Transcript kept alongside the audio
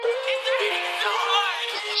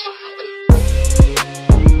Hey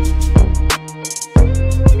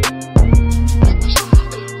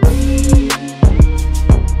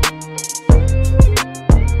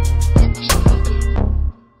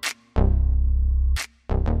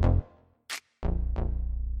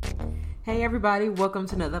everybody, welcome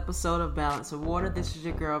to another episode of Balance of Water. This is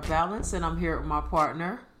your girl Balance, and I'm here with my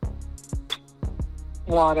partner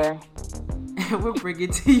Water. And we're bringing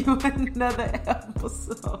to you another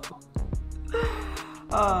episode.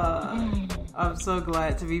 I'm so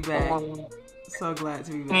glad to be back. So glad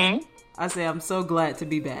to be back. I say I'm so glad to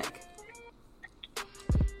be back.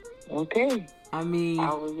 Okay. I mean,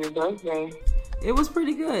 how was your birthday? It was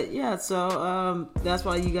pretty good, yeah. So that's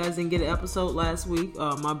why you guys didn't get an episode last week.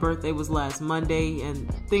 My birthday was last Monday,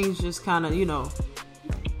 and things just kind of,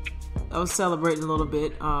 I was celebrating a little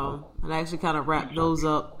bit. And I actually kind of wrapped those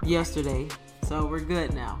up yesterday, so we're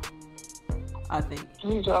good now, I think.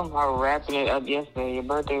 You talking about wrapping it up yesterday? Your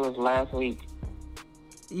birthday was last week.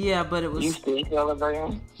 Yeah, but it was. You still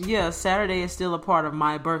celebrating? Yeah, Saturday is still a part of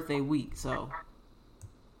my birthday week, so.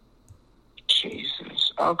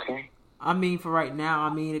 Jesus. Okay. I mean, for right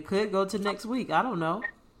now, it could go to next week. I don't know.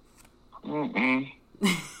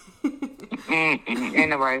 Ain't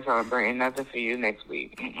nobody celebrating nothing for you next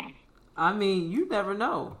week. I mean, you never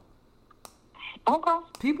know. Okay.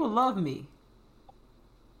 People love me.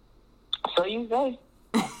 So you say.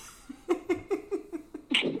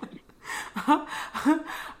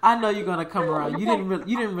 I know you're gonna come around. You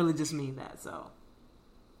didn't really just mean that, so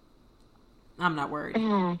I'm not worried.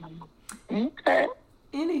 Okay.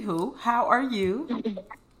 Anywho, how are you?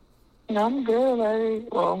 I'm good. I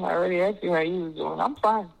already asked you how you was doing. I'm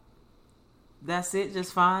fine. That's it?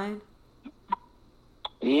 Just fine?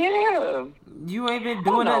 Yeah. You ain't been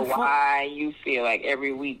doing that. I don't know why you feel like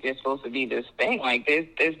every week there's supposed to be this thing. Like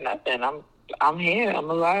there's nothing. I'm here. I'm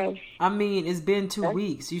alive. I mean, it's been 2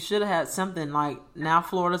 weeks. You should have had something. Like, now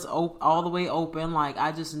Florida's all the way open. Like,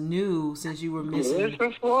 I just knew since you were missing. It's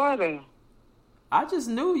for Florida. I just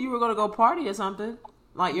knew you were going to go party or something.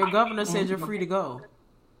 Like, your governor said you're free to go.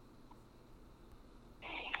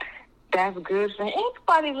 That's good. For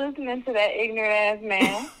anybody listening to that ignorant ass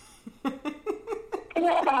man.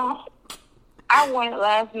 I went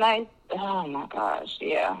last night. Oh my gosh,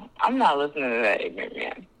 yeah. I'm not listening to that ignorant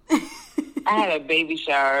man. I had a baby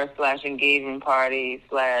shower / engagement party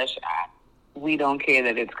 / we don't care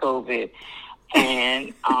that it's COVID.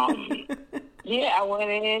 And yeah, I went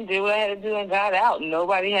in, did what I had to do, and got out.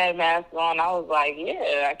 Nobody had masks on. I was like,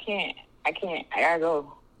 yeah, I can't. I gotta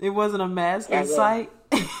go. It wasn't a mask in sight?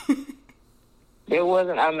 There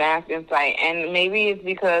wasn't a mask in sight. And maybe it's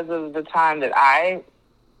because of the time that I,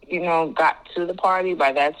 got to the party.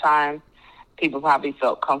 By that time, people probably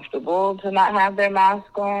felt comfortable to not have their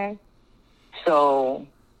mask on. So,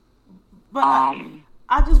 but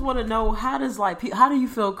I just want to know, how do you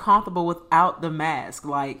feel comfortable without the mask?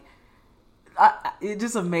 Like, it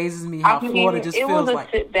just amazes me how Florida just feels like. It was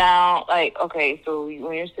a sit down, okay, so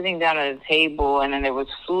when you're sitting down at a table, and then there was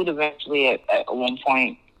food eventually at one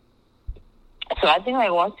point. So I think,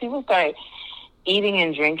 once people start eating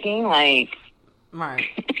and drinking, right,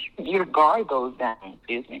 your guard goes down.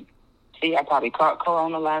 Excuse me. See, I probably caught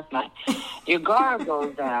corona last night. Your guard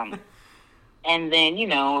goes down. And then,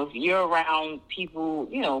 if you're around people,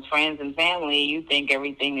 friends and family, you think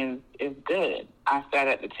everything is good. I sat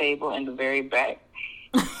at the table in the very back.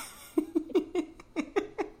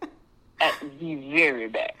 At the very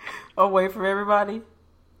back. Away from everybody?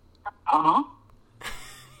 Uh-huh.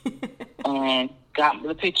 And got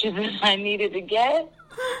the pictures that I needed to get.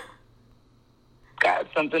 Got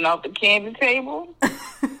something off the candy table.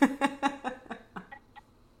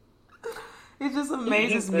 It just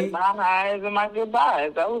amazes me. My highs and my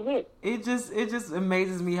goodbyes. That was it. It just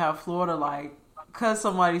amazes me how Florida, because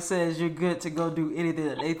somebody says you're good to go do anything,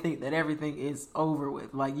 that they think that everything is over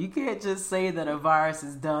with. Like, you can't just say that a virus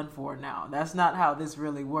is done for now. That's not how this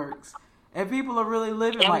really works. And people are really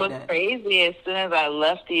living like that. And what's crazy, as soon as I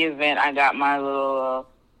left the event, I got my little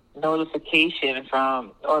notification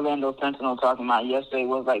from Orlando Sentinel talking about yesterday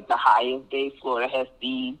was the highest day Florida has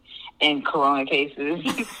seen in corona cases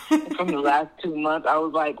from the last 2 months. I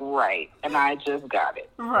was like, right. And I just got it.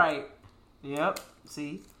 Right. Yep.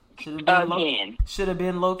 See? Should have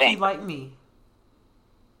been low-key like me.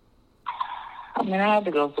 I had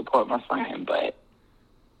to go support my friend, but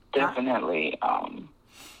definitely,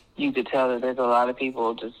 you could tell that there's a lot of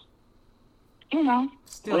people just,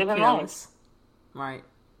 still living careless. life. Right.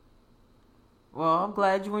 Well, I'm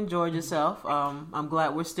glad you enjoyed yourself. I'm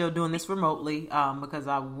glad we're still doing this remotely, because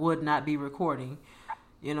I would not be recording.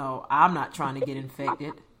 I'm not trying to get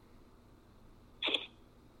infected.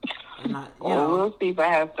 And we'll see if I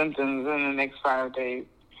have symptoms in the next 5 days.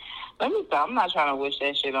 Let me stop. I'm not trying to wish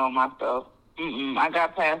that shit on myself. I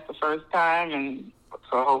got past the first time, and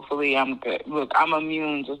so hopefully I'm good. Look, I'm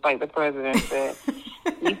immune, just like the president said.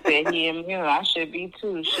 He said he immune. I should be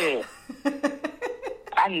too. Shit.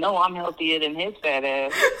 I know I'm healthier than his fat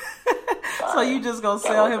ass. Sorry. So you just gonna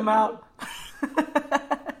sell him out?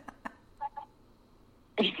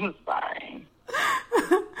 Sorry.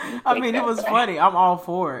 I mean, it was funny. I'm all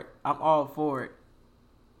for it.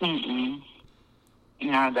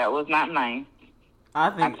 No, that was not nice.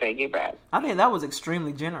 I take it back. I think that was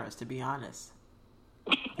extremely generous, to be honest.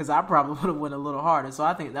 Because I probably would have went a little harder. So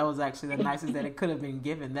I think that was actually the nicest that it could have been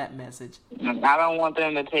given, that message. I don't want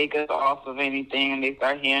them to take us off of anything and they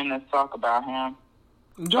start hearing us talk about him.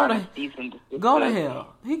 Go to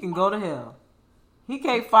hell. He can go to hell. He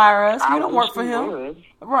can't fire us. We don't work for him. Would.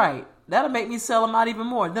 Right. That'll make me sell him out even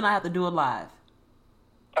more. Then I have to do it live.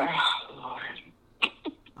 Oh, Lord.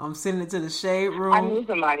 I'm sending it to the shade room. I know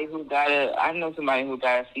somebody who got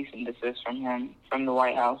a cease and desist from him from the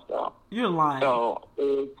White House, though. You're lying. So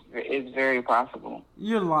it's very possible.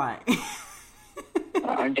 You're lying.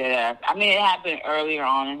 Dead ass. I mean, it happened earlier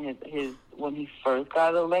on in his when he first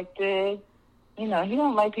got elected. You know, he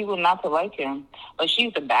don't like people not to like him. But she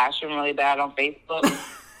used to bash him really bad on Facebook,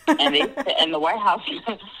 and the White House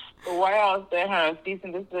sent her a cease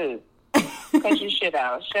and desist. Cut your shit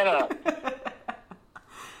out. Shut up.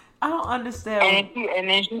 I don't understand. And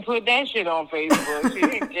then she put that shit on Facebook. She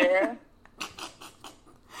didn't care.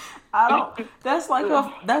 That's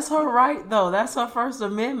her right, though. That's her First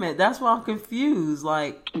Amendment. That's why I'm confused.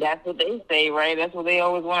 Like, that's what they say, right? That's what they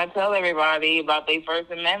always want to tell everybody about their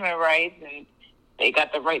First Amendment rights, and they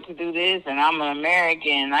got the right to do this, and I'm an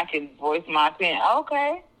American, I can voice my opinion.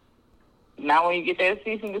 Okay. Now when you get that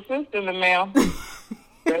cease and desist in the mail,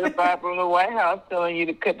 certified from the White House telling you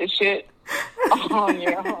to cut the shit on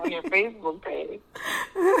your Facebook page.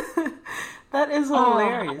 That is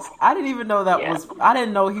hilarious. I didn't even know I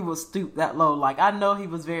didn't know he was stooped that low. Like, I know he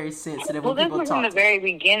was very sensitive when people talk. Well, this was in the very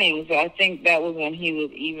beginning, so I think that was when he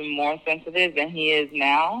was even more sensitive than he is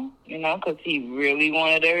now, you know, because he really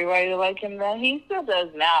wanted everybody to like him then. He still does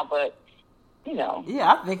now, but, you know.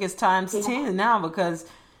 Yeah, I think it's times 10 now because,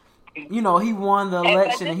 you know, he won the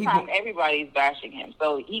election. At this time, everybody's bashing him,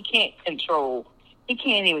 so he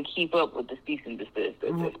can't even keep up with the cease and desist.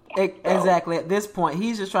 Exactly. At this point,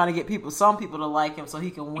 he's just trying to get some people to like him so he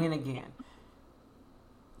can win again.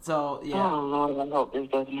 So, yeah. Oh, Lord, I hope this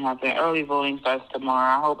doesn't happen. Early voting starts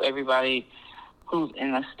tomorrow. I hope everybody who's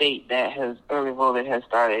in a state that has early voted has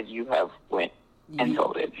started. You have went and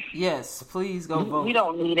voted. Yes, please go vote. We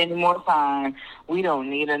don't need any more time. We don't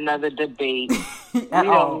need another debate. We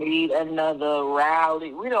don't need another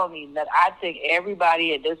rally. We don't need that. I think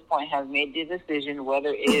everybody at this point has made the decision, whether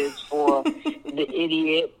it is for the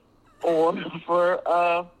idiot or for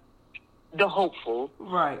the hopeful.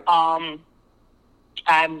 Right.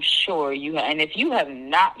 I'm sure you have. And if you have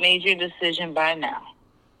not made your decision by now,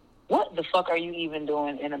 what the fuck are you even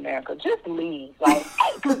doing in America? Just leave. Like,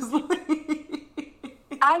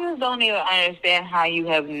 I just don't even understand how you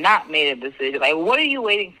have not made a decision. Like, what are you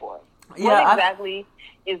waiting for? What exactly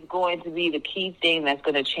is going to be the key thing that's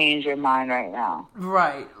going to change your mind right now?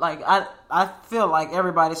 Right. Like, I feel like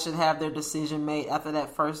everybody should have their decision made after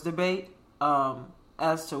that first debate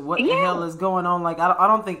as to what the hell is going on. Like, I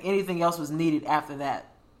don't think anything else was needed after that.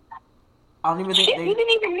 I don't even think you didn't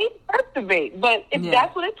even need the first debate. But if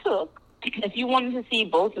that's what it took, if you wanted to see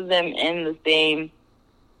both of them in the same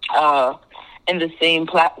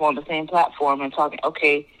platform and talking,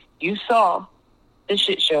 okay, you saw the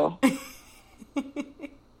shit show.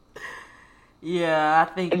 Yeah, I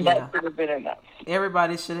think that should have been enough.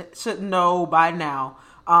 Everybody should know by now.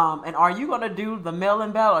 And are you going to do the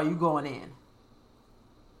mail-in ballot, or are you going in?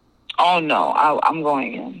 Oh no, I'm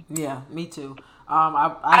going in. Yeah, me too.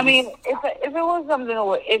 I mean, if it was something,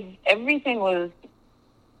 if everything was,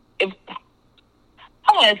 I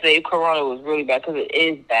want to say Corona was really bad, because it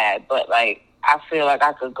is bad, but like, I feel like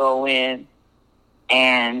I could go in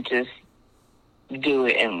and just do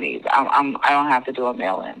it and leave. I don't have to do a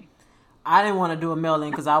mail-in. I didn't want to do a mail-in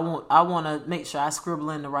because I want to make sure I scribble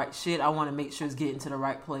in the right shit. I want to make sure it's getting to the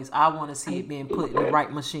right place. I want to see it being put in the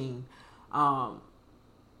right machine.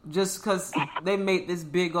 Just because they made this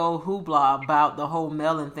big old hoopla about the whole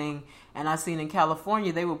mail-in thing, and I seen in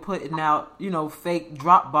California they were putting out, fake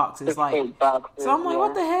drop boxes. So I'm like,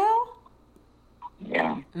 what the hell?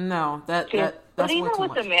 Yeah. No, that's but even way too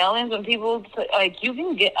with much. the mail-ins, when people, like, you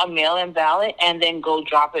can get a mail-in ballot and then go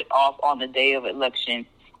drop it off on the day of election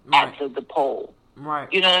at the poll.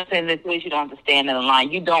 Right. You know what I'm saying? This way you don't have to stand in the line.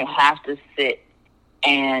 You don't have to sit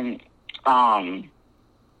and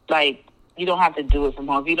like, you don't have to do it from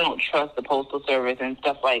home. If you don't trust the Postal Service and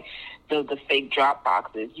stuff like the fake drop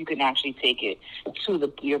boxes, you can actually take it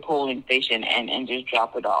to your polling station and just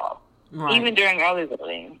drop it off. Right. Even during early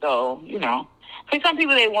voting. So, you know, for some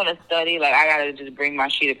people, they want to study. Like, I got to just bring my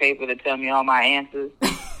sheet of paper to tell me all my answers.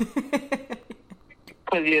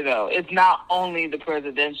 Because, you know, it's not only the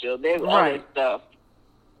presidential. There's other stuff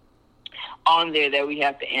on there that we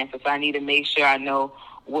have to answer. So I need to make sure I know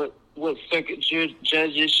what circuit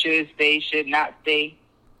judges should stay, should not stay.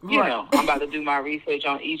 You know, I'm about to do my research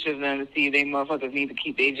on each of them to see if they motherfuckers need to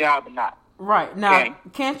keep their job or not. Right. Now,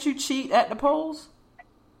 Can't you cheat at the polls?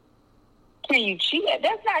 Can you cheat?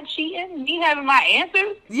 That's not cheating. Me having my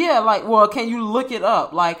answers. Yeah, like, well, can you look it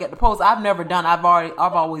up? Like at the polls, I've never done. I've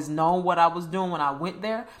always known what I was doing when I went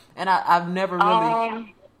there, and I've never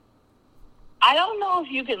really. I don't know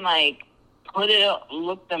if you can like put it up,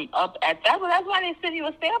 look them up at that, but that's why they send you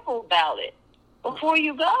a sample ballot before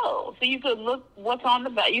you go, so you could look what's on the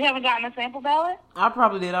ballot. You haven't gotten a sample ballot? I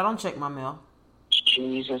probably did. I don't check my mail.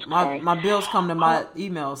 Jesus Christ. My bills come to my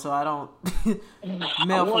email, so I don't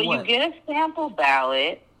mail for what? Well, you get a sample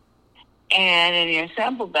ballot, and in your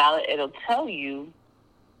sample ballot, it'll tell you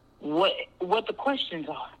what the questions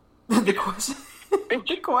are. The question.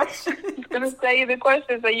 The question. It's going to tell you the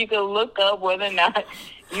questions so you can look up whether or not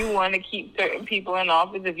you want to keep certain people in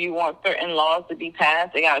office. If you want certain laws to be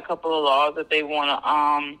passed, they got a couple of laws that they want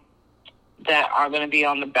to that are going to be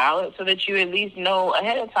on the ballot, so that you at least know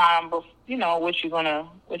ahead of time, you know, what you want to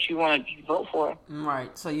vote for.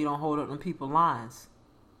 Right, so you don't hold up on people's lines.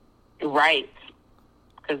 Right,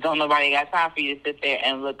 because don't nobody got time for you to sit there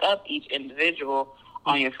and look up each individual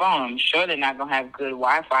on your phone. I'm sure they're not going to have good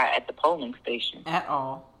Wi-Fi at the polling station. At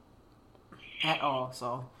all,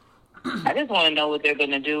 so. I just want to know what they're going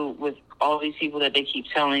to do with all these people that they keep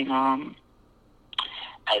telling,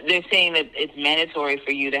 they're saying that it's mandatory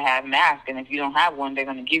for you to have masks, and if you don't have one, they're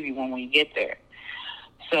going to give you one when you get there.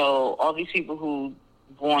 So all these people who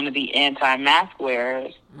want to be anti-mask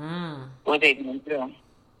wearers, what they going to do?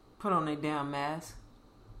 Put on their damn mask.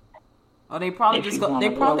 Or they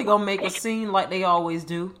probably gonna make a scene like they always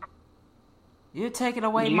do. You're taking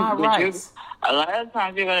away my rights. A lot of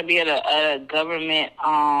times you're going to be at a government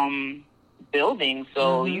building,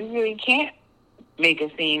 so you really can't make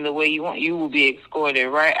a scene the way you want. You will be escorted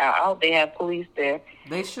right out. They have police there.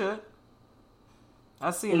 They should.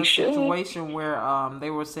 I seen a situation where they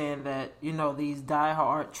were saying that, you know, these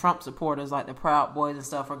diehard Trump supporters like the Proud Boys and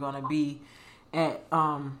stuff are going to be at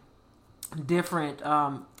different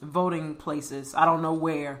voting places. I don't know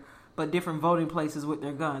where, but different voting places with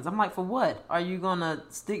their guns. I'm like, for what? Are you going to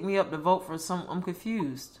stick me up to vote for some? I'm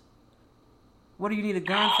confused. What do you need a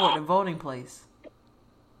gun for at the voting place?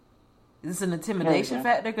 Is this an intimidation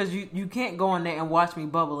factor? Because you can't go in there and watch me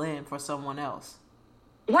bubble in for someone else.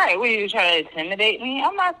 Right, what, you trying to intimidate me?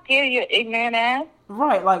 I'm not scared of your ignorant ass.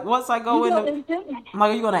 Right, like once I go in, like,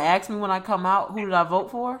 are you going to ask me when I come out who did I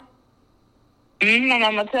vote for? And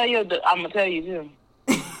I'm gonna tell you too. I'm gonna tell you.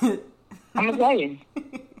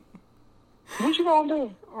 What you gonna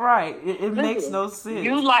do? Right, it makes no sense.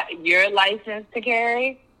 You're licensed to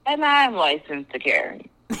carry, and I'm licensed to carry.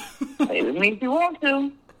 Say with me if you want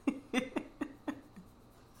to.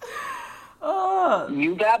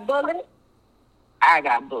 You got bullets. I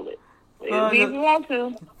got bullets. Say with me if you want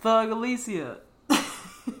to. Thug Alicia.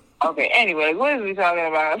 Okay. Anyway, what are we talking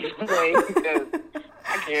about today? Because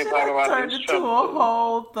I can't talk about turned this into a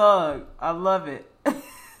whole thug. I love it.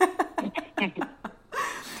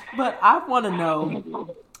 But I want to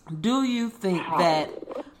know, do you think that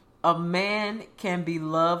a man can be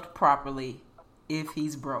loved properly if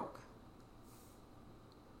he's broke?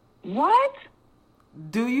 What?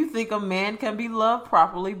 Do you think a man can be loved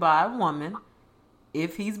properly by a woman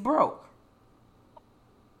if he's broke?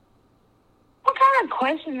 What kind of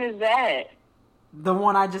question is that? The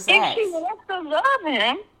one I just asked. If she wants to love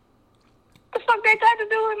him, what the fuck that got to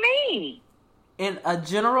do with me? In a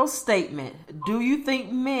general statement, do you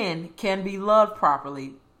think men can be loved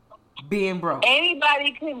properly being broke?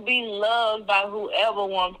 Anybody can be loved by whoever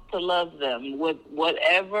wants to love them with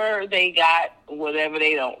whatever they got, whatever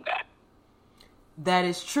they don't got. That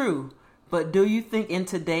is true. But do you think in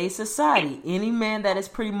today's society, any man that is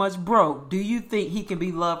pretty much broke, do you think he can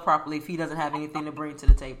be loved properly if he doesn't have anything to bring to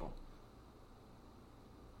the table?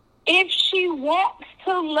 If she wants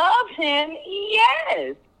to love him,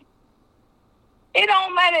 yes. It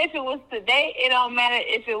don't matter if it was today. It don't matter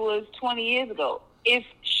if it was 20 years ago. If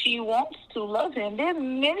she wants to love him, there's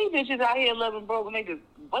many bitches out here loving broke niggas.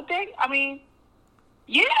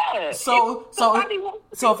 Yeah. So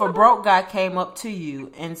if a broke guy came up to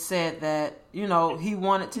you and said that, you know, he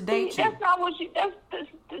wanted to date you. That's not what you,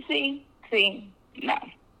 see, no.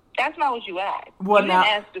 That's not what you asked. Well, you now,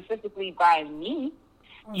 didn't ask specifically by me.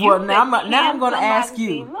 Well, now I'm going to ask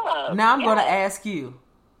you. Now I'm going to ask you.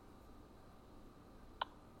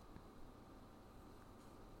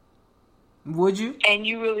 Would you? And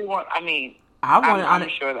you really want, I mean, I'm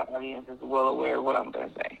sure the audience is well aware of what I'm going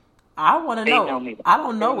to say. I want to know. I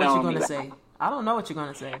don't know what you're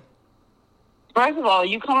going to say. First of all,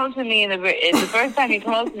 you come up to me, it's the first time you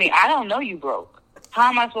come up to me, I don't know you broke. How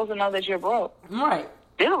am I supposed to know that you're broke? Right.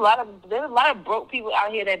 There's a lot of broke people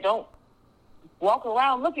out here that don't walk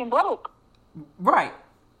around looking broke. Right.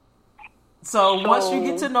 So once you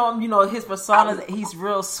get to know him, you know, his persona, he's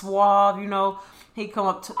real suave, you know. He come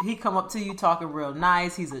up to you talking real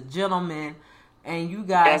nice. He's a gentleman, and you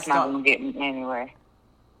guys. That's not going to get me anywhere.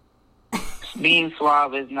 Being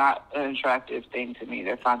suave is not an attractive thing to me.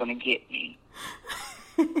 That's not going to get me.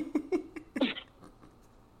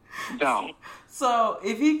 Don't. So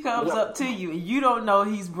if he comes up to you and you don't know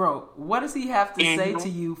he's broke, what does he have to say to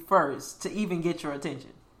you first to even get your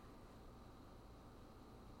attention?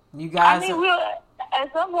 You guys. I mean,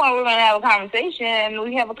 at some point we're going to have a conversation, and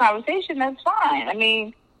we have a conversation, that's fine. I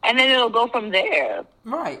mean, and then it'll go from there.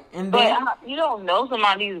 Right. And then, but you don't know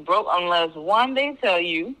somebody's broke unless, one, they tell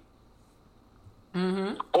you,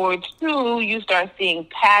 or two, you start seeing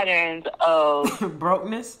patterns of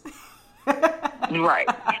brokenness. Right.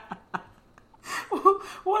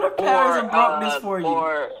 What are patterns of brokenness for you?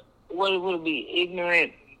 Or what would it be?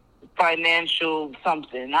 Ignorant financial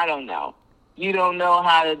something. I don't know. You don't know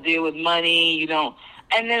how to deal with money. You don't.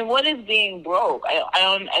 And then what is being broke? I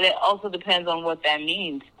don't. And it also depends on what that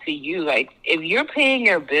means to you. Like, if you're paying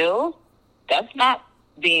your bills, that's not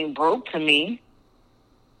being broke to me.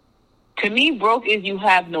 To me, broke is you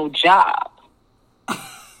have no job.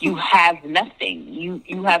 You have nothing.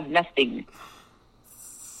 You have nothing.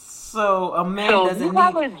 So a man doesn't need... if you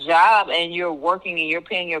have a job and you're working and you're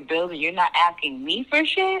paying your bills and you're not asking me for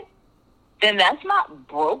shit, then that's not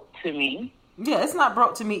broke to me. Yeah, it's not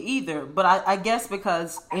broke to me either. But I guess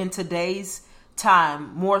because in today's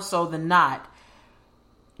time, more so than not,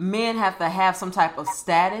 men have to have some type of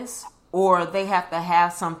status, or they have to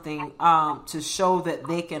have something to show that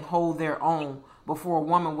they can hold their own before a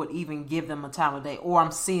woman would even give them a time of day. Or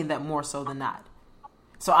I'm seeing that more so than not.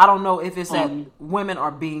 So I don't know if it's that women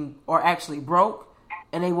are actually broke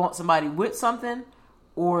and they want somebody with something,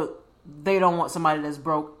 or they don't want somebody that's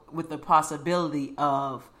broke with the possibility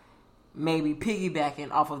of maybe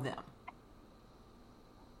piggybacking off of them.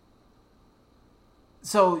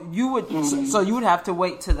 So you would have to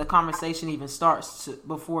wait till the conversation even starts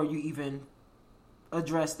before you even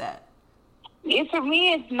address that. For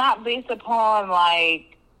me, it's not based upon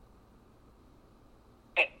like.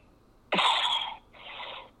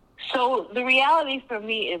 So the reality for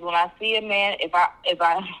me is when I see a man, if I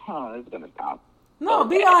oh, it's gonna sound. No,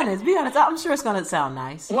 be honest. I'm sure it's gonna sound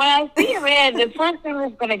nice. When I see a man, the first thing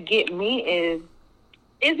that's gonna get me is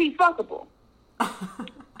he fuckable?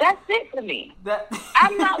 That's it for me.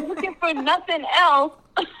 I'm not looking for nothing else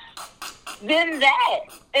than that.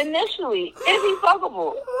 Initially, is he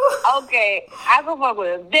fuckable? Okay, I can fuck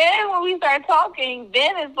with him. Then when we start talking,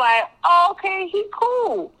 then it's like, oh, okay, he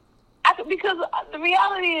cool. Because the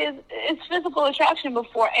reality is, it's physical attraction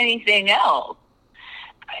before anything else.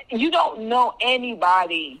 You don't know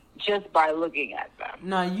anybody just by looking at them.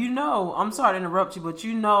 Now, you know, I'm sorry to interrupt you, but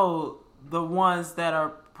you know the ones that are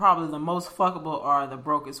probably the most fuckable are the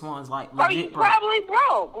brokest ones, like legit. Are you probably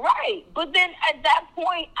broke, right? But then at that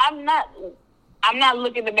point, I'm not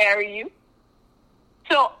looking to marry you.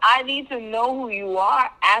 So I need to know who you are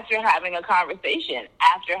after having a conversation,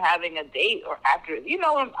 after having a date, or after, you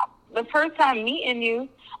know, the first time meeting you.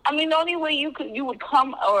 I mean, the only way you would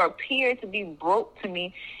come or appear to be broke to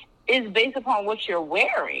me is based upon what you're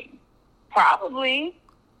wearing, probably.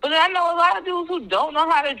 But I know a lot of dudes who don't know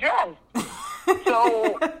how to dress.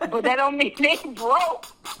 So, but that don't mean they broke,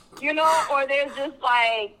 you know, or they're just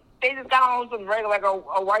like, they just got on some regular, like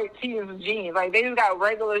a white tee and some jeans. Like, they just got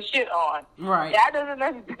regular shit on. Right. That doesn't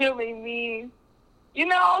necessarily mean, you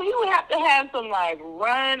know, you would have to have some, like,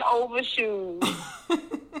 run-over shoes.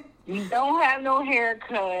 You don't have no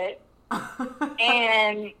haircut.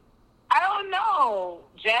 And I don't know.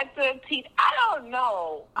 Jacked up teeth. I don't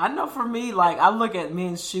know. I know for me, like, I look at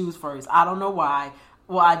men's shoes first. I don't know why.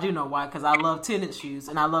 Well, I do know why, because I love tennis shoes,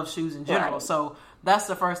 and I love shoes in general. Right. So that's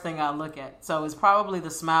the first thing I look at. So it's probably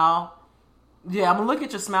the smile. Yeah, I'm going to look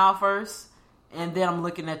at your smile first, and then I'm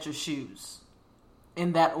looking at your shoes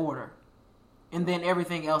in that order. And then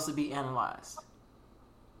everything else will be analyzed.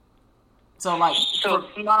 So like,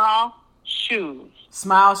 small shoes.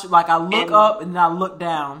 Smile, like I look up and then I look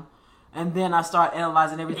down, and then I start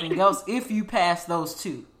analyzing everything else. If you pass those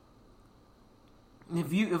two,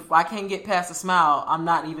 if I can't get past a smile, I'm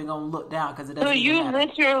not even gonna look down because it doesn't. So you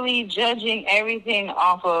literally judging everything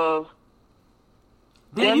off of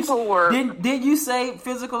dental work. Did you say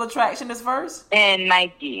physical attraction is first? And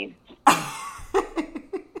Nike.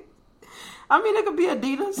 I mean, it could be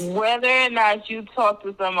Adidas. Whether or not you talk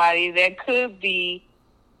to somebody, that could be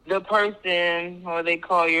the person, or they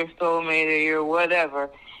call your soulmate or your whatever.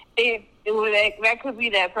 That could be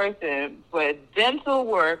that person. But dental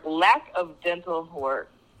work, lack of dental work.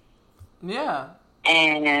 Yeah.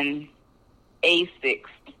 And Asics.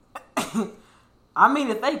 I mean,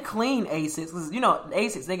 if they clean Asics, because,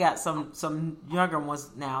 Asics, they got some younger ones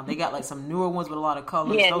now. They got, like, some newer ones with a lot of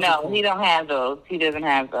colors. Yeah, no, he don't have those. He doesn't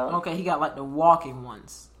have those. Okay, he got, like, the walking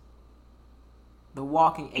ones. The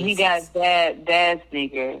walking Asics. He got dad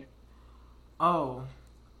sneakers. Oh.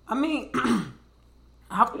 I mean...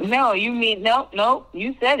 No, you mean... No,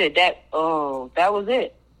 you said it. That was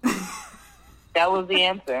it. That was the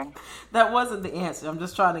answer. That wasn't the answer. I'm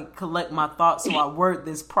just trying to collect my thoughts so I word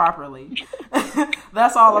this properly.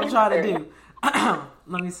 That's all I'm trying to do.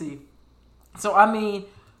 Let me see. So, I mean,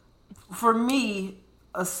 for me,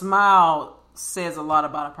 a smile says a lot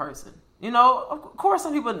about a person. Of course,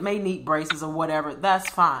 some people may need braces or whatever. That's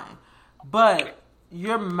fine. But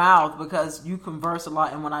your mouth, because you converse a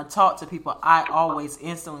lot, and when I talk to people, I always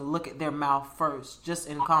instantly look at their mouth first, just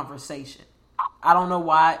in conversation. I don't know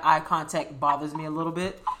why eye contact bothers me a little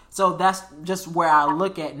bit. So that's just where I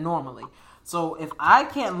look at normally. So if I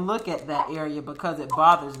can't look at that area because it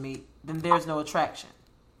bothers me, then there's no attraction.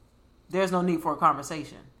 There's no need for a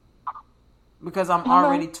conversation. Because I'm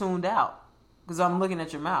already tuned out. Because I'm looking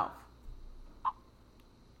at your mouth.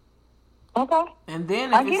 Okay. And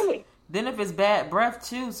then if it's bad breath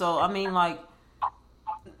too, so I mean, like,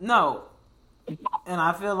 no. And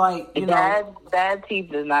I feel like, bad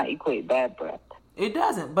teeth does not equate bad breath. It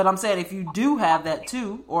doesn't. But I'm saying if you do have that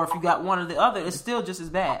too, or if you got one or the other, it's still just as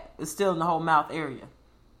bad. It's still in the whole mouth area.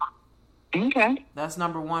 Okay. That's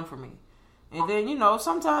number one for me. And then,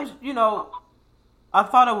 sometimes, I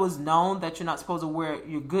thought it was known that you're not supposed to wear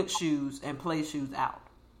your good shoes and play shoes out.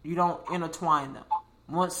 You don't intertwine them.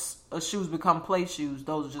 Once shoes become play shoes,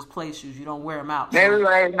 those are just play shoes. You don't wear them out.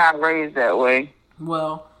 Everybody's not raised that way.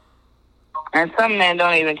 Well... And some men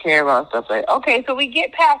don't even care about stuff like that. Okay, so we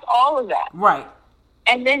get past all of that. Right.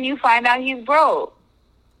 And then you find out he's broke.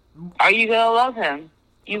 Are you going to love him?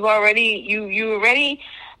 You already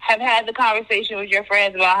have had the conversation with your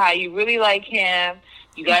friends about how you really like him.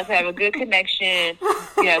 You guys have a good connection.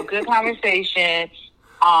 You have good conversation.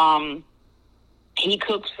 He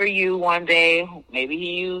cooks for you one day. Maybe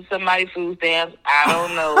he used somebody's food stamps. I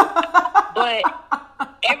don't know. But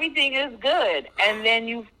everything is good. And then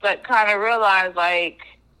you kind of realize, like,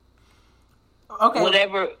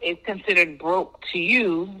 whatever is considered broke to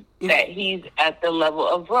you, that he's at the level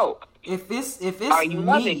of broke. If it's Are you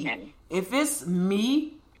loving him? If it's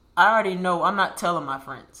me, I already know I'm not telling my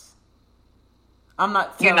friends. I'm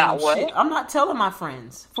not telling them shit. I'm not telling my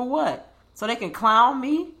friends. For what? So they can clown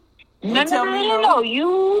me? No.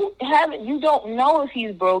 You don't know if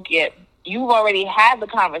he's broke yet. You've already had the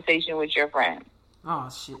conversation with your friend. Oh,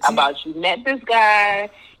 shit. About you met this guy.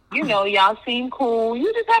 Y'all seem cool.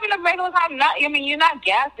 You just having a regular time. You're not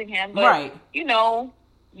gassing him, but, right.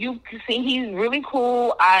 You see he's really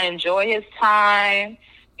cool. I enjoy his time.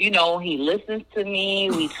 He listens to me.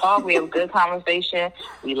 We talk. We have a good conversation.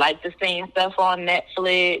 We like the same stuff on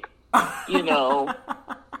Netflix.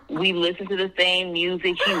 We listen to the same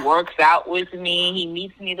music. He works out with me. He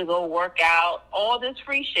meets me to go work out. All this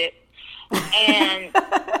free shit. And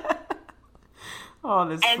all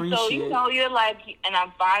this free so, shit. You're like, and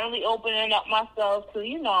I'm finally opening up myself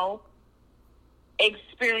to,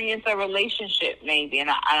 experience a relationship maybe. And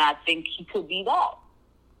I think he could be that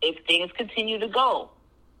if things continue to go.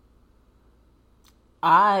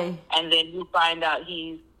 And then you find out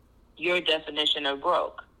he's your definition of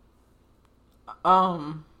broke.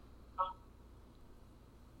 I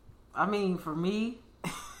mean, for me...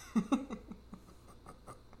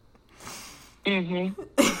 You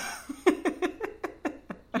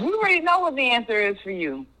already know what the answer is for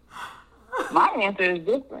you. My answer is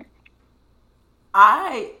different.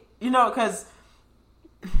 Because...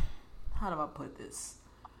 How do I put this?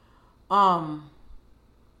 I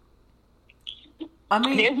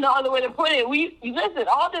mean... There's no other way to put it. Listen,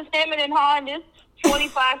 all this hemming and hawing, this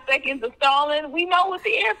 25 seconds of stalling, we know what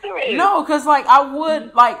the answer is. No, because,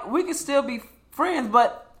 we could still be friends,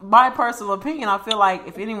 but my personal opinion, I feel like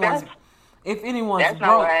if if anyone's That's not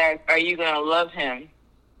broke. what I asked. Are you gonna love him?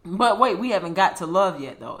 But wait, we haven't got to love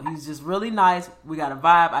yet, though. He's just really nice. We got a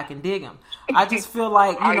vibe. I can dig him. I just feel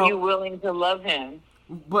like, Are you willing to love him?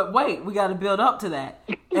 But wait, we got to build up to that.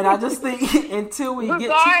 And I just think until we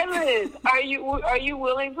regardless, are you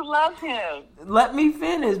willing to love him? Let me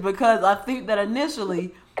finish, because I think that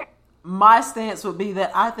initially my stance would be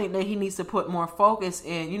that I think that he needs to put more focus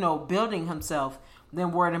in, building himself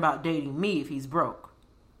than worrying about dating me if he's broke,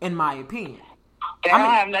 in my opinion. That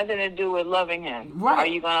don't have nothing to do with loving him. Right. Are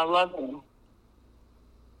you going to love him?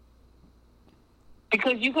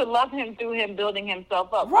 Because you could love him through him building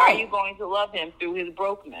himself up. Right. Are you going to love him through his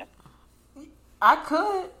brokenness? I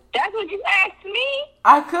could. That's what you asked me?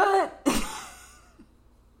 I could.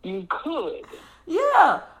 You could.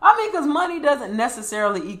 Yeah. I mean, because money doesn't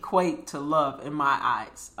necessarily equate to love in my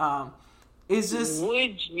eyes. It's just...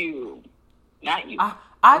 Would you? Not you.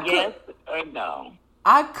 I yes could. Or no?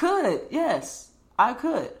 I could. Yes. I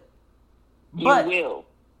could. You But will.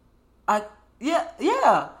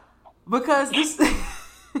 Yeah. Because this...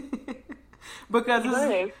 because this... Go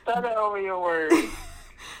ahead. Stutter over your words.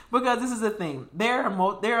 Because this is the thing. There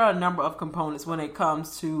are a number of components when it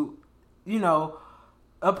comes to,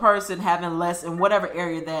 a person having less in whatever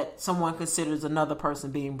area that someone considers another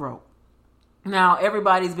person being broke. Now,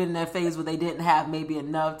 everybody's been in that phase where they didn't have maybe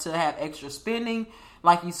enough to have extra spending.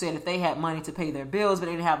 Like you said, if they had money to pay their bills, but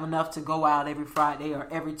they didn't have enough to go out every Friday or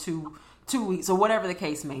every two weeks or whatever the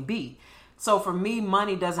case may be. So for me,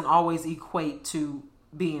 money doesn't always equate to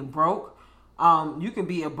being broke. You can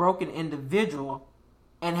be a broken individual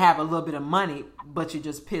and have a little bit of money, but you're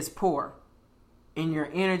just piss poor in your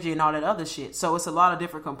energy and all that other shit. So it's a lot of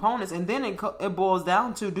different components. And then it boils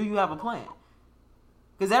down to, do you have a plan?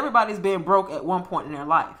 Because everybody's been broke at one point in their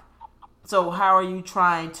life. So how are you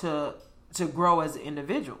trying to grow as an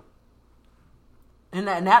individual? And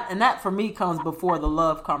that for me comes before the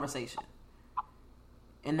love conversation.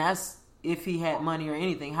 And that's if he had money or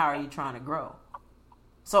anything, how are you trying to grow?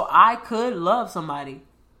 So I could love somebody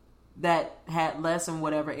that had less in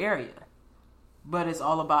whatever area. But it's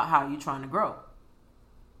all about how you're trying to grow.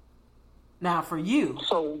 Now for you.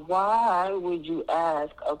 So why would you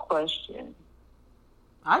ask a question?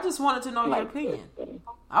 I just wanted to know your opinion.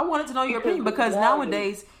 I wanted to know your opinion because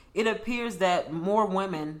nowadays it appears that more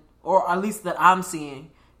women, or at least that I'm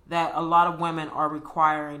seeing, that a lot of women are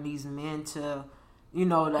requiring these men to,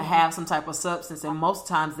 to have some type of substance. And most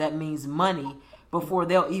times that means money before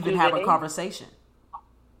they'll even have a conversation.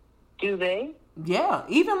 Do they? Yeah.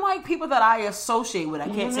 Even like people that I associate with. I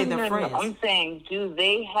can't say they're friends. I'm saying, do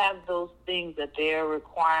they have those things that they're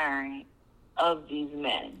requiring of these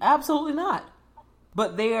men? Absolutely not.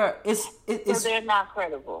 But so they're not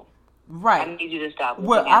credible. Right. I need you to stop.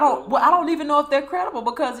 I don't even know if they're credible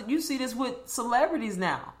because you see this with celebrities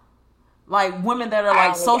now. Like women that are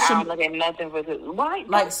like social. I don't look at nothing for why?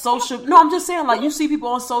 Like social. No, I'm just saying. Like you see people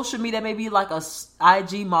on social media, maybe like a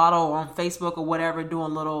IG model or on Facebook or whatever,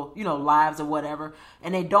 doing little lives or whatever,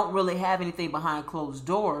 and they don't really have anything behind closed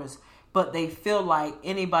doors, but they feel like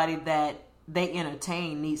anybody that they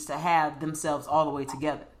entertain needs to have themselves all the way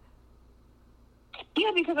together.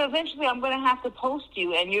 Yeah, because eventually I'm going to have to post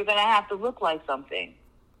you, and you're going to have to look like something.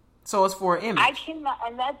 So it's for an image. I cannot,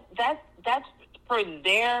 and that's for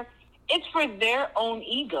their. It's for their own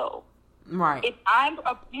ego. Right. If I'm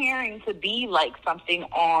appearing to be like something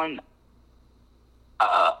on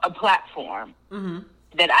a platform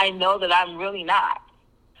that I know that I'm really not,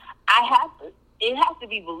 it has to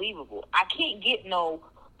be believable. I can't get no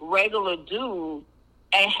regular dude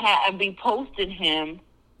and be posting him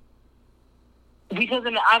because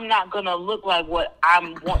I'm not going to look like what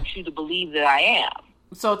I want you to believe that I am.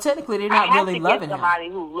 So technically they're not really loving him. I have to get somebody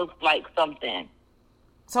who looks like something.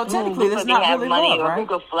 So technically, that's not really money, love, right? Or who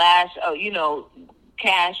could flash,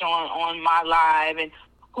 cash on my live, and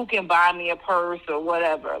who can buy me a purse or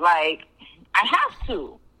whatever. Like, I have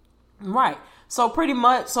to. Right. So pretty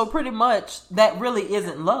much, that really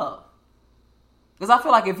isn't love. Because I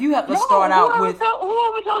feel like if you have to start out with,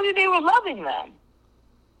 whoever told you they were loving them?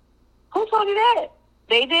 Who told you that?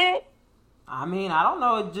 They did. I mean, I don't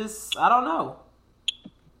know. I don't know.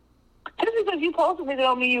 Just because you posted it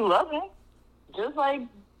don't mean you love him. Just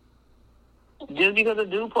because a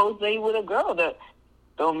dude posts they with a girl, that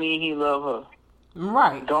don't mean he love her.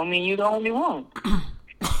 Right. Don't mean you the only one.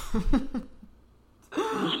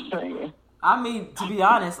 I mean, to be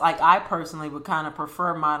honest, like I personally would kind of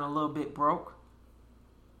prefer mine a little bit broke.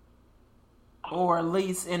 Or at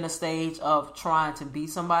least in the stage of trying to be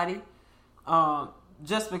somebody.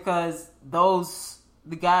 Just because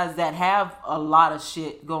the guys that have a lot of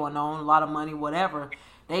shit going on, a lot of money, whatever,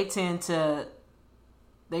 they tend to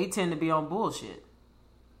they tend to be on bullshit.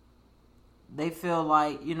 They feel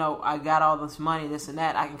like, you know, I got all this money, this and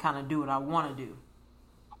that, I can kind of do what I want to do.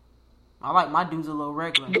 I like my dudes a little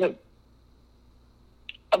regular.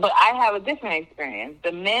 But I have a different experience.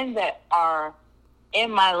 The men that are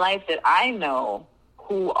in my life that I know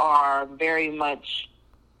who are very much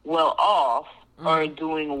well off or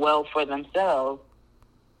doing well for themselves,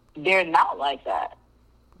 they're not like that.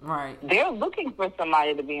 Right. They're looking for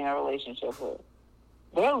somebody to be in a relationship with.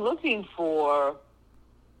 They're looking for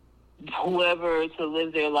whoever to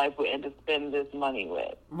live their life with and to spend this money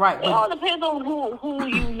with. Right. It all depends on who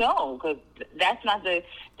you know, because that's not the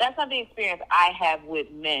experience I have with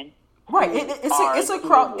men. Right.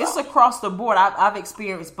 It's across the board. I've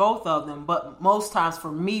experienced both of them, but most times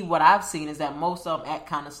for me, what I've seen is that most of them act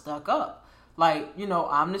kind of stuck up. Like, you know,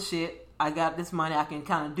 I'm the shit. I got this money. I can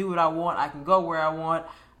kind of do what I want. I can go where I want.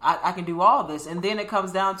 I can do all this. And then it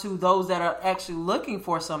comes down to those that are actually looking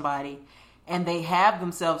for somebody and they have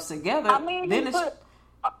themselves together. I mean, then is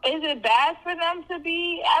it bad for them to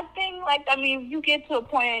be acting like, I mean, if you get to a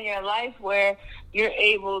point in your life where you're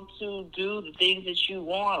able to do the things that you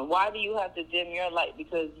want, why do you have to dim your light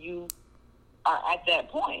because you are at that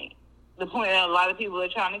point? The point that a lot of people are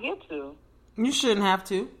trying to get to. You shouldn't have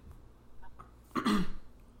to.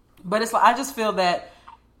 But it's like, I just feel that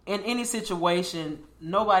in any situation,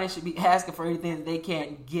 nobody should be asking for anything that they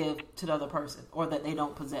can't give to the other person or that they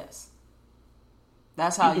don't possess.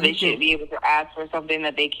 That's how they should be able to ask for something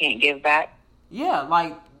that they can't give back. Yeah,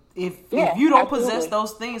 like if you don't absolutely. possess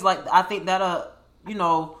those things, like I think that you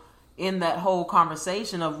know, in that whole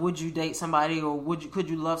conversation of would you date somebody or could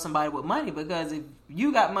you love somebody with money? Because if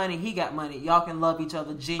you got money, he got money, y'all can love each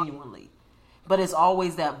other genuinely. But it's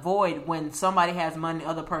always that void when somebody has money, the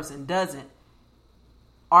other person doesn't.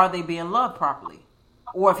 Are they being loved properly?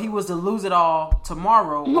 Or if he was to lose it all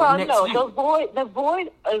tomorrow or next week? The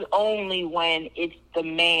void is only when it's the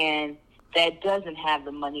man that doesn't have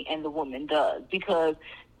the money and the woman does. Because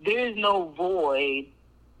there's no void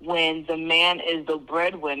when the man is the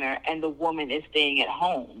breadwinner and the woman is staying at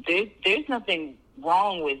home. There's nothing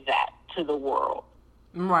wrong with that to the world.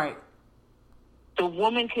 Right. The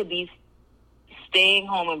woman could be staying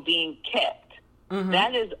home and being kept. Mm-hmm.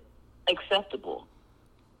 That is acceptable.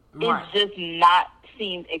 Right. It's just not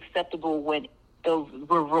seemed acceptable when the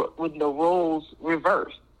roles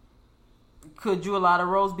reverse. Could you allow the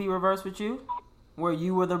roles be reversed with you? Where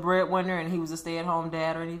you were the breadwinner and he was a stay-at-home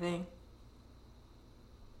dad or anything?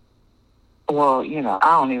 Well, you know,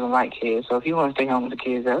 I don't even like kids, so if you want to stay home with the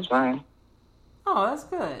kids, that's fine. Oh, that's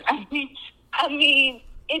good. I mean,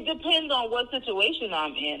 it depends on what situation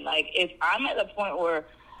I'm in. Like, if I'm at a point where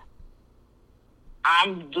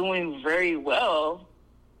I'm doing very well,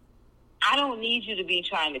 I don't need you to be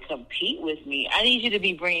trying to compete with me. I need you to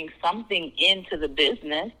be bringing something into the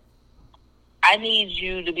business. I need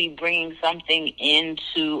you to be bringing something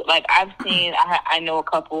into, like I've seen, I know a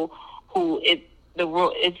couple who it's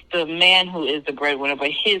the man who is the breadwinner,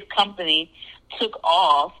 but his company took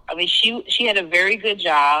off. I mean, she had a very good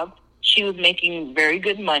job. She was making very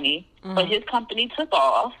good money, but his company took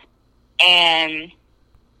off, and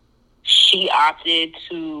she opted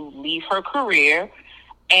to leave her career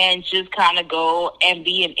and just kind of go and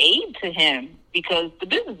be an aid to him because the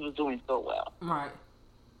business was doing so well. Right.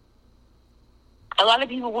 A lot of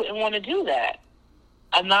people wouldn't want to do that.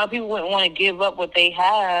 A lot of people wouldn't want to give up what they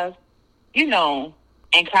have, you know,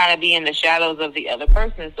 and kind of be in the shadows of the other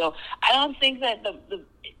person. So I don't think that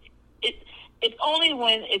it's only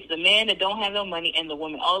when it's the man that don't have no money and the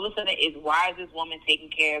woman all of a sudden is, why is this woman taking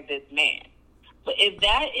care of this man? But if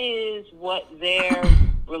that is what their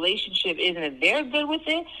relationship is and if they're good with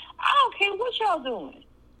it, I don't care what y'all doing.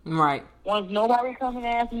 Right. Once nobody come and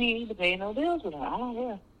ask me to pay no bills with her, I don't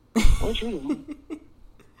care. What you doing?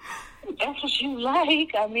 That's what you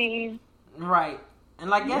like. I mean, right.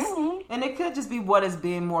 And I guess, and it could just be what is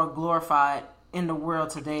being more glorified in the world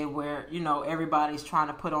today, where, you know, everybody's trying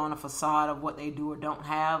to put on a facade of what they do or don't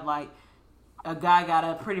have. Like, a guy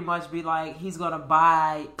gotta pretty much be like, he's gonna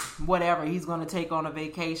buy whatever, he's gonna take on a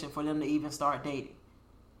vacation for them to even start dating.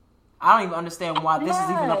 I don't even understand why this is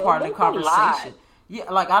even a part of the conversation. Yeah,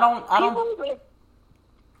 like I don't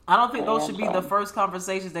think those should be the first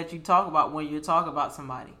conversations that you talk about when you're talking about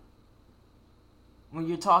somebody. When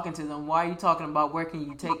you're talking to them, why are you talking about where can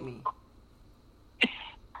you take me?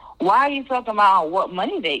 Why are you talking about what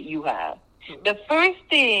money that you have? The first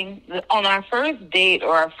thing, on our first date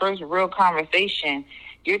or our first real conversation,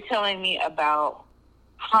 you're telling me about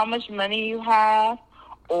how much money you have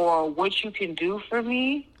or what you can do for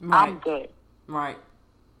me. Right. I'm good. Right.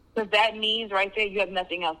 Because that means right there you have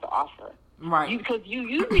nothing else to offer. Right. Because you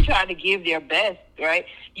usually try to give their best, right?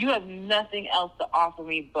 You have nothing else to offer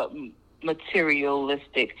me but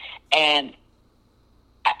materialistic. And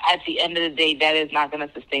at the end of the day, that is not going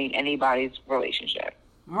to sustain anybody's relationship.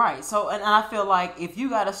 Right. So, and I feel like if you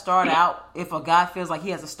got to start out, if a guy feels like he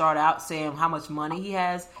has to start out saying how much money he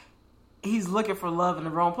has, he's looking for love in the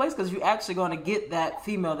wrong place, because you're actually going to get that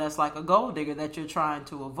female that's like a gold digger that you're trying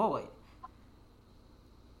to avoid.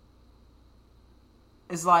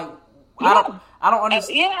 It's like, Yeah. I don't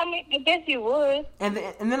understand. Yeah, I mean, I guess you would. And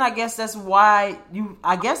then I guess that's why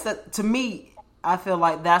I guess that, to me, I feel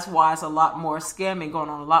like that's why it's a lot more scamming going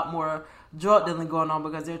on, a lot more drug dealing going on,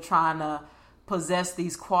 because they're trying to possess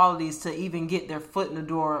these qualities to even get their foot in the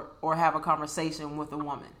door or have a conversation with a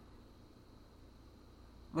woman.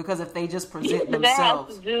 Because if they just present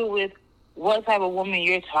themselves, that has to do with what type of woman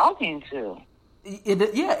you're talking to.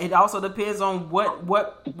 It also depends on what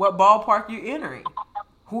ballpark you're entering.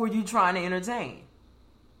 Who are you trying to entertain?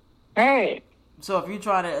 Right. So if you're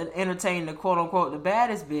trying to entertain the quote unquote the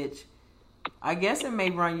baddest bitch, I guess it may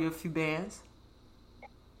run you a few bands.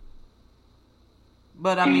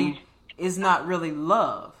 But I mean, it's not really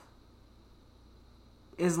love.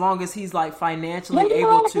 As long as he's like financially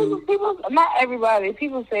able to. People, not everybody.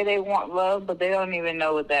 People say they want love, but they don't even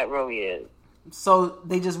know what that really is. So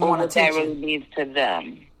they just want attention. What that really means to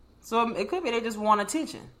them. So it could be they just want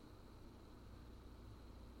attention.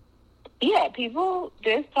 Yeah,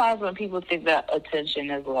 there's times when people think that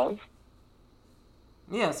attention is love.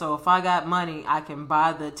 Yeah, so if I got money, I can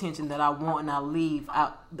buy the attention that I want and I leave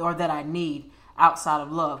out, or that I need outside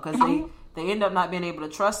of love, because they end up not being able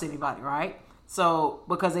to trust anybody, right? So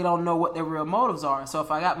because they don't know what their real motives are. So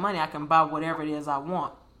if I got money, I can buy whatever it is I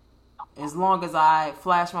want. As long as I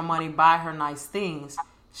flash my money, buy her nice things,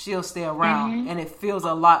 she'll stay around, and it feels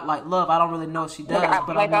a lot like love. I don't really know if she does,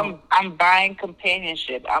 but I'm buying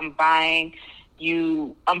companionship. I'm buying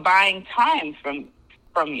time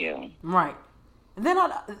from you. Right. And then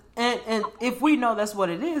and if we know that's what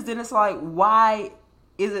it is, then it's like, why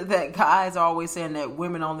is it that guys are always saying that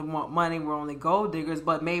women only want money, we're only gold diggers,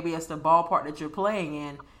 but maybe it's the ballpark that you're playing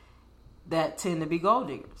in that tend to be gold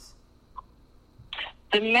diggers?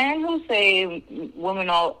 The men who say women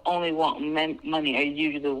only want money are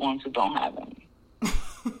usually the ones who don't have any.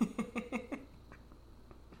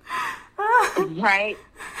 Right?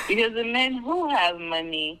 Because the men who have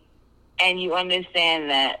money, and you understand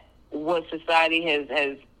that what society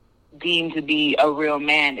has deemed to be a real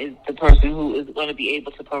man is the person who is going to be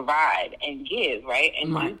able to provide and give, right?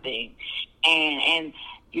 And do things. And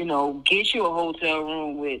get you a hotel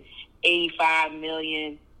room with 85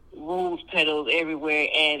 million rose petals everywhere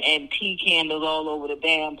and tea candles all over the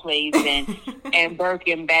damn place and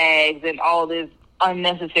Birkin bags and all this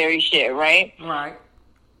unnecessary shit, right? Right.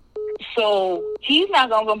 So he's not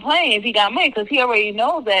going to complain if he got money, because he already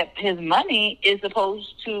knows that his money is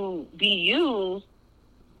supposed to be used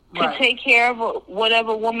to take care of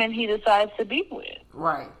whatever woman he decides to be with.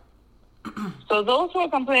 Right. So those who are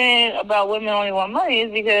complaining about women only want money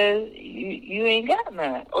is because you ain't got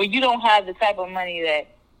none, or you don't have the type of money that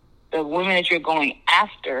the women that you're going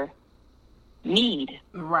after need.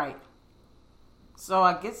 Right. So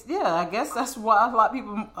I guess that's why a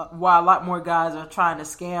lot more guys are trying to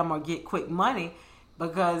scam or get quick money,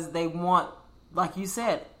 because they want, like you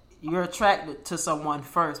said, you're attracted to someone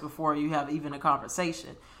first before you have even a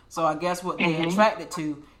conversation. So I guess what they're attracted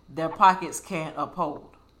to, their pockets can't uphold.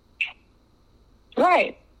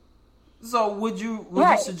 Right. So would you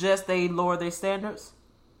suggest they lower their standards?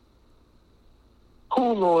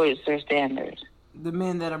 Who lowers their standards? The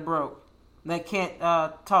men that are broke, that can't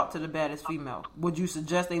talk to the baddest female. Would you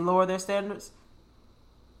suggest they lower their standards?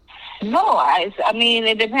 No, I mean,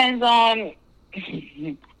 it depends on...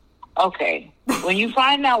 Okay, when you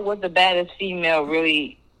find out what the baddest female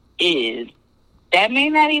really is, that may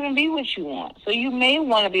not even be what you want. So you may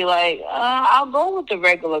want to be like, I'll go with the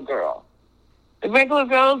regular girl. The regular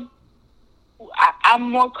girl, I'm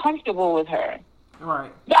more comfortable with her.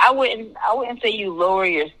 Right. But I wouldn't say you lower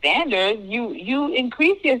your standards. You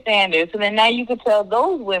increase your standards. So then now you could tell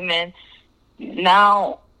those women,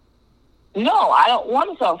 now, no, I don't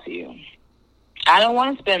want to talk to you. I don't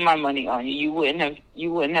want to spend my money on you.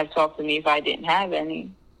 You wouldn't have talked to me if I didn't have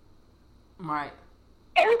any. Right.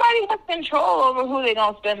 Everybody has control over who they're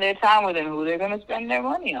going to spend their time with and who they're going to spend their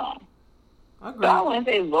money on. Agreed. So I wouldn't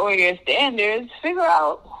say lower your standards. Figure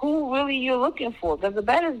out who really you're looking for. Because the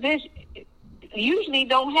baddest bitch usually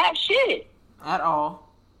don't have shit. At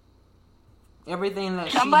all. Everything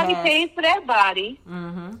that somebody she has, pays for that body.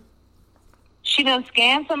 Mm-hmm. She done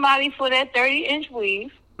scam somebody for that 30-inch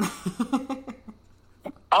weave.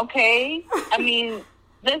 Okay. I mean,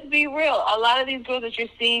 let's be real. A lot of these girls that you're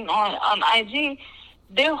seeing on IG,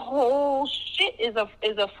 their whole shit is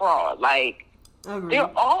a fraud. Like, Agreed.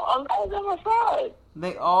 they're all, a lot of them are fraud.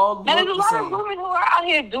 They all look And there's a the lot same. of women who are out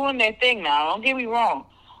here doing their thing now. Don't get me wrong,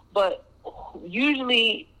 but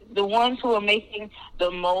usually the ones who are making the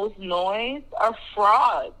most noise are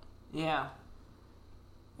frauds. Yeah.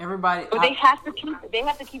 Everybody, But they have to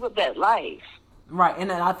keep up that life. right, and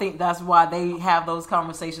then I think that's why they have those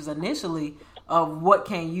conversations initially of what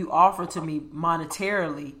can you offer to me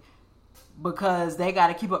monetarily, because they got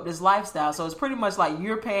to keep up this lifestyle. So it's pretty much like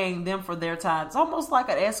you're paying them for their time. It's almost like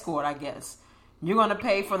an escort, I guess. You're going to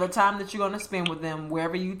pay for the time that you're going to spend with them.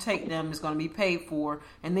 Wherever you take them is going to be paid for,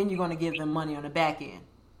 and then you're going to give them money on the back end.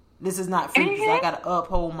 This is not free because I got to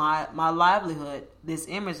uphold my livelihood, this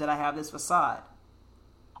image that I have, this facade.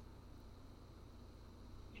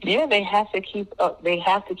 Yeah, they have to keep up. They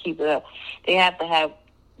have to keep it up. They have to have.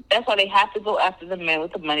 That's why they have to go after the men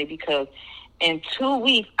with the money, because in 2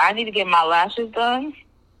 weeks I need to get my lashes done,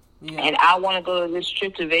 and I want to go to this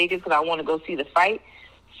trip to Vegas because I want to go see the fight.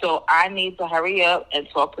 So I need to hurry up and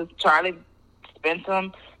talk to Charlie, say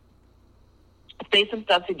some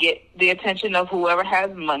stuff to get the attention of whoever has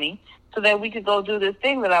money, so that we could go do this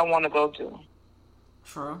thing that I want to go do.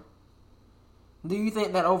 True. Do you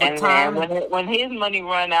think that over And time, then when his money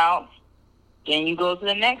run out, then you go to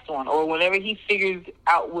the next one, or whenever he figures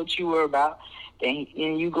out what you were about, then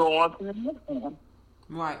you go on to the next one.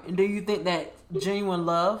 right? And do you think that genuine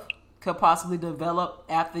love could possibly develop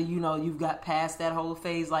after you've got past that whole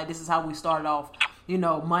phase? Like, this is how we started off,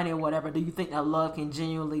 money or whatever. Do you think that love can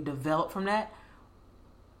genuinely develop from that,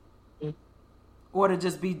 or to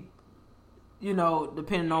just be,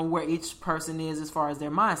 depending on where each person is as far as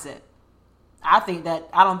their mindset? I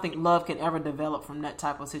don't think love can ever develop from that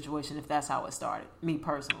type of situation if that's how it started. Me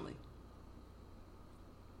personally.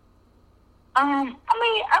 I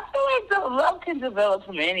feel like the love can develop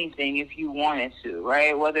from anything if you wanted to,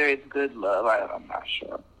 right? Whether it's good love, I'm not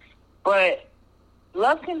sure. But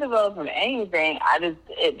love can develop from anything.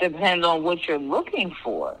 It depends on what you're looking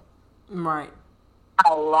for. Right.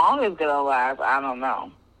 How long it's gonna last, I don't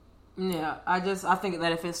know. Yeah, I think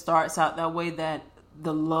that if it starts out that way, that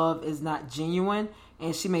the love is not genuine,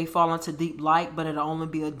 and she may fall into deep light, but it'll only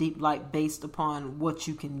be a deep light based upon what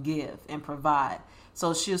you can give and provide.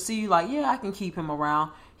 So she'll see you like, yeah, I can keep him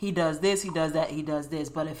around. He does this, he does that, he does this.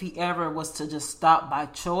 But if he ever was to just stop by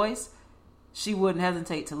choice, she wouldn't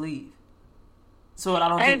hesitate to leave. So I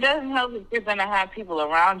don't think it doesn't help if you're gonna have people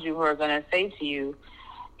around you who are gonna say to you,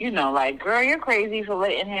 like, girl, you're crazy for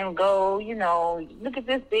letting him go. Look at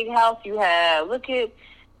this big house you have. Look at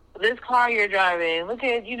this car you're driving. Look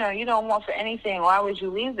at, you don't want for anything. Why would you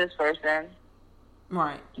leave this person?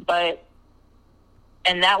 Right.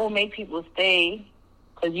 And that will make people stay,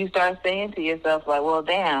 because you start saying to yourself, like, well,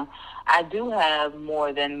 damn, I do have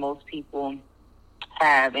more than most people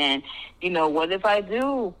have. And, what if I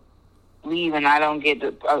do leave and I don't get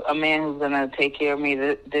a man who's going to take care of me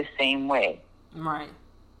the same way? Right.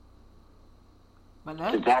 But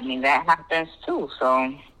that happens too,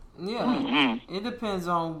 so... Yeah, It depends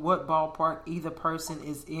on what ballpark either person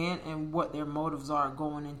is in and what their motives are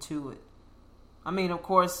going into it. I mean, of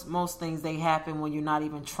course, most things, they happen when you're not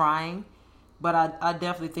even trying. But I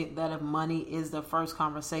definitely think that if money is the first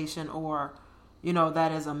conversation, or,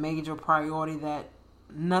 that is a major priority, that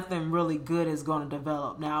nothing really good is going to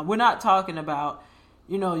develop. Now, we're not talking about,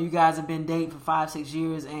 you guys have been dating for 5-6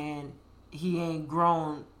 years and he ain't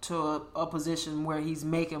grown to a position where he's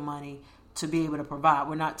making money to be able to provide.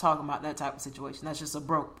 We're not talking about that type of situation. That's just a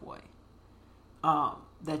broke boy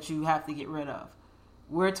that you have to get rid of.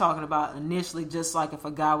 We're talking about initially, just like if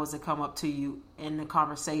a guy was to come up to you in the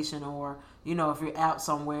conversation, or, if you're out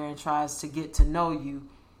somewhere and tries to get to know you,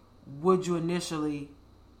 would you initially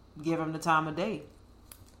give him the time of day?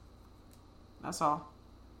 That's all.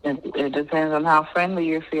 It depends on how friendly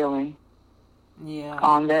you're feeling. Yeah.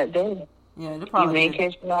 On that day. Yeah, you may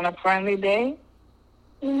catch me on a friendly day.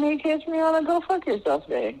 You may catch me on a go fuck yourself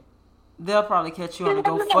day. They'll probably catch you on a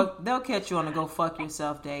go fuck. They'll catch you on a go fuck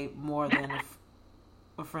yourself day more than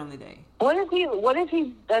a friendly day. What if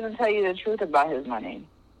he doesn't tell you the truth about his money?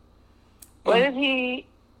 What if he,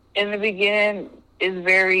 in the beginning, is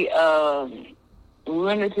very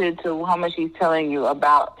limited to how much he's telling you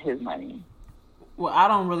about his money? Well, I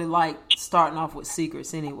don't really like starting off with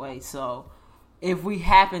secrets anyway, so if we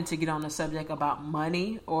happen to get on the subject about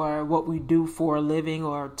money or what we do for a living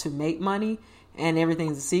or to make money and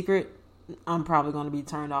everything's a secret, I'm probably going to be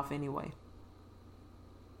turned off anyway.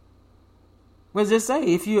 Well, just say,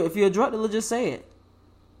 if you're a drug dealer, just say it.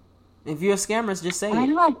 If you're a scammer, just say it.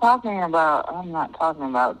 I'm not talking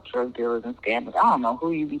about drug dealers and scammers. I don't know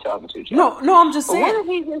who you be talking to, No, Chuck. I'm just saying. What if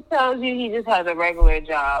he just tells you he just has a regular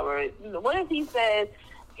job? Or what if he says,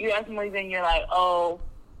 you ask him what he's in, you're like, oh,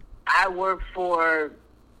 I work for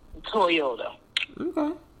Toyota.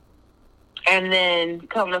 Okay. And then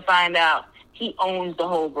come to find out, he owns the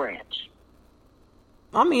whole branch.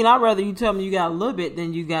 I mean, I'd rather you tell me you got a little bit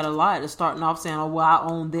than you got a lot. Of starting off saying, oh, well, I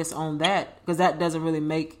own this, own that. Because that doesn't really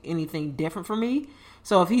make anything different for me.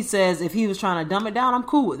 So if he says, if he was trying to dumb it down, I'm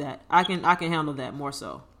cool with that. I can handle that more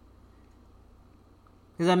so.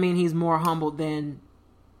 Because I mean, he's more humble than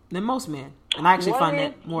most men. And I actually find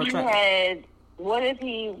that more attractive. What if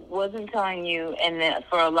he wasn't telling you, and then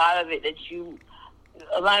for a lot of it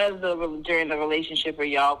during the relationship or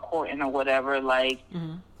y'all courting or whatever, like,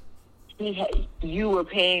 you were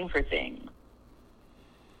paying for things.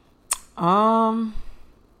 And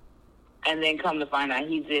then come to find out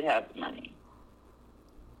he did have the money.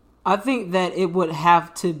 I think that it would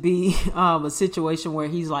have to be a situation where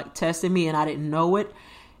he's like testing me and I didn't know it.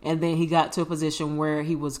 And then he got to a position where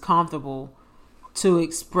he was comfortable to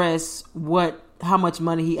express how much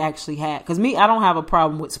money he actually had. Because me, I don't have a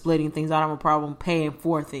problem with splitting things. I don't have a problem paying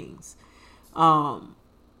for things.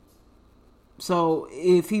 So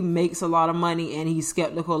if he makes a lot of money and he's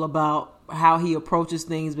skeptical about how he approaches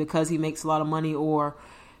things because he makes a lot of money, or,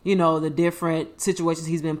 you know, the different situations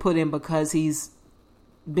he's been put in because he's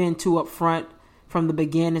been too upfront from the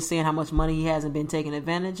beginning, saying how much money he hasn't been taken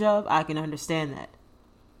advantage of, I can understand that.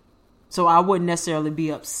 So I wouldn't necessarily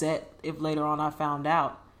be upset if later on I found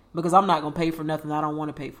out, because I'm not going to pay for nothing I don't want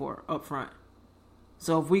to pay for up front.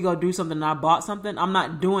 So if we go do something and I bought something, I'm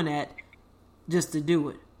not doing that just to do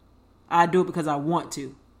it. I do it because I want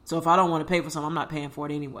to. So if I don't want to pay for something, I'm not paying for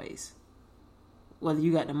it anyways, whether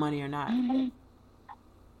you got the money or not. Mm-hmm.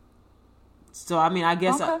 So, I mean, I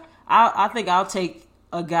guess okay. I think I'll take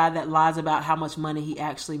a guy that lies about how much money he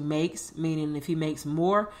actually makes, meaning if he makes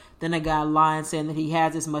more, than a guy lying saying that he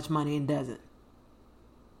has this much money and doesn't.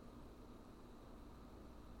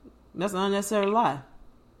 That's an unnecessary lie.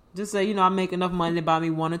 Just say, you know, I make enough money to buy me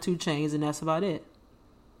 1 or 2 chains, and that's about it.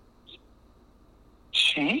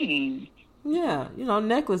 Chains? Yeah, you know,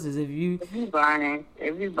 necklaces. If you buying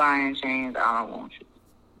chains, I don't want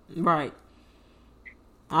you. Right.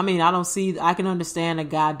 I mean, I can understand a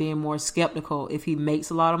guy being more skeptical if he makes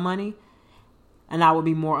a lot of money, and I would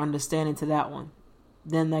be more understanding to that one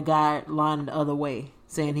than the guy lying the other way,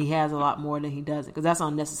 saying he has a lot more than he doesn't, because that's an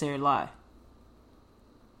unnecessary lie.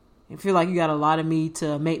 You feel like you got a lot of me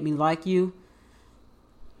to make me like you,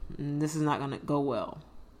 this is not going to go well.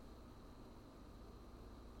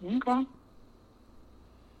 Okay.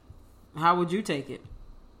 How would you take it?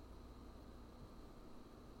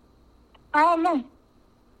 I don't know.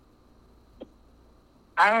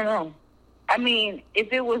 I mean,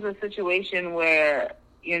 if it was a situation where,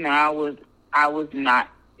 you know, I was not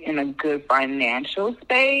in a good financial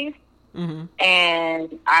space, mm-hmm.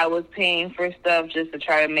 and I was paying for stuff just to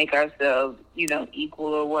try to make ourselves, you know,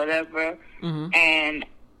 equal or whatever, mm-hmm. and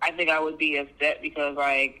I think I would be upset because,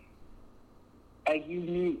 like you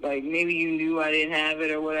knew, like maybe you knew I didn't have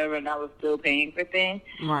it or whatever, and I was still paying for things.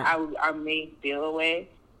 Right. I may feel away,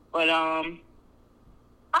 but I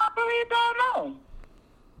really don't know.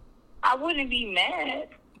 I wouldn't be mad.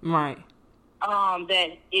 Right.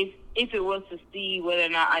 That if it was to see whether or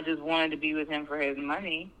not I just wanted to be with him for his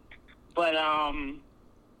money, but I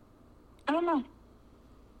don't know.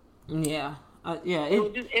 Yeah. Yeah.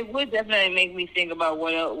 It would definitely make me think about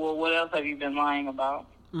what else have you been lying about?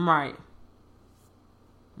 Right.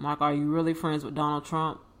 Mark, are you really friends with Donald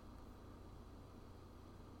Trump?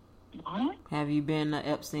 What? Have you been to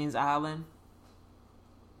Epstein's Island?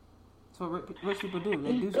 That's what rich people do.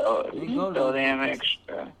 They go so damn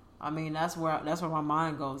extra. I mean, that's where my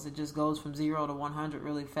mind goes. It just goes from 0 to 100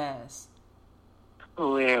 really fast.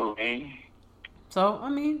 Really? So, I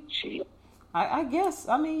mean, I guess,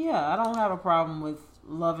 I mean, yeah, I don't have a problem with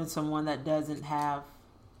loving someone that doesn't have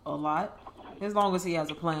a lot. As long as he has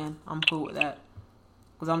a plan, I'm cool with that.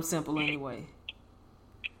 Because I'm simple anyway.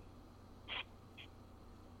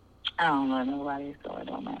 I don't know nobody, so it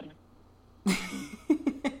don't matter.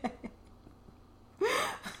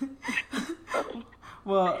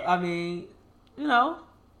 Well, I mean, you know,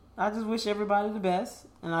 I just wish everybody the best.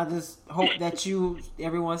 And I just hope that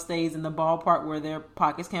everyone stays in the ballpark where their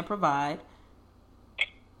pockets can provide.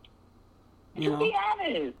 To be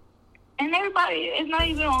honest. And everybody, it's not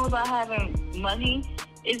even all about having money.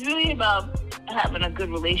 It's really about having a good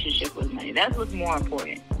relationship with money. That's what's more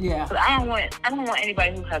important. Yeah. But I don't want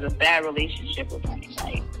anybody who has a bad relationship with money.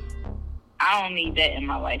 Like, I don't need that in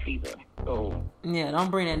my life either. So Yeah, don't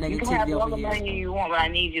bring that You can have negativity all over the here. money you want, but I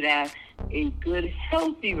need you to have a good,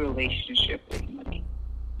 healthy relationship with money.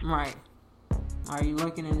 Right. Are you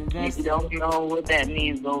looking and If investing? you don't know what that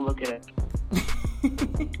means, go look it up.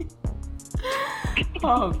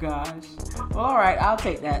 Oh gosh. Well, all right, I'll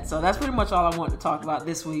take that. So that's pretty much all I wanted to talk about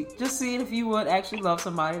this week. Just seeing if you would actually love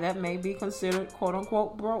somebody that may be considered quote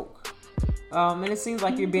unquote broke. And it seems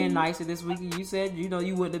like you're being nicer this week. You said you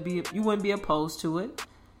wouldn't be opposed to it.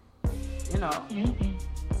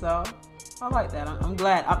 So I like that. I'm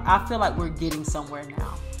glad. I feel like we're getting somewhere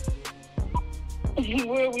now.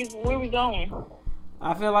 Where are we going?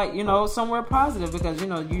 I feel like, somewhere positive because,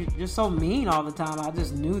 you're so mean all the time. I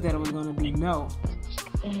just knew that it was going to be no.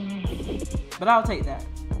 But I'll take that.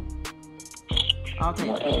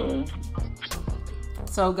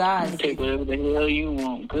 So, guys. You take whatever the hell you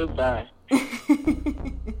want. Goodbye.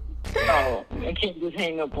 Oh, I can't just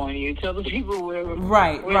hang up on you. Tell the people where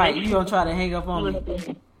Right. You're going to try to hang up on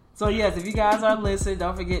me. So, yes, if you guys are listening,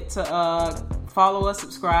 don't forget to follow us,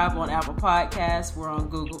 subscribe on Apple Podcasts. We're on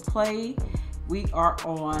Google Play. We are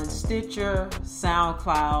on Stitcher,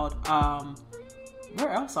 SoundCloud. Where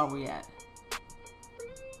else are we at?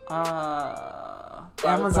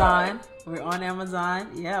 Amazon. We're on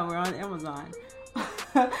Amazon. Yeah, we're on Amazon.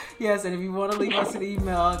 Yes, and if you want to leave us an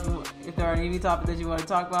email, if there are any topics that you want to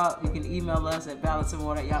talk about, you can email us at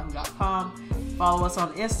balanceandwater@yahoo.com. Follow us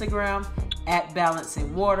on Instagram at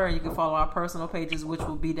balanceandwater, and you can follow our personal pages, which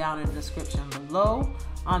will be down in the description below.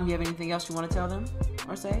 You have anything else you want to tell them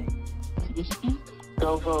or say?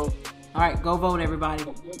 Go vote. All right, go vote, everybody.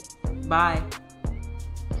 Bye.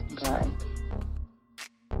 Bye.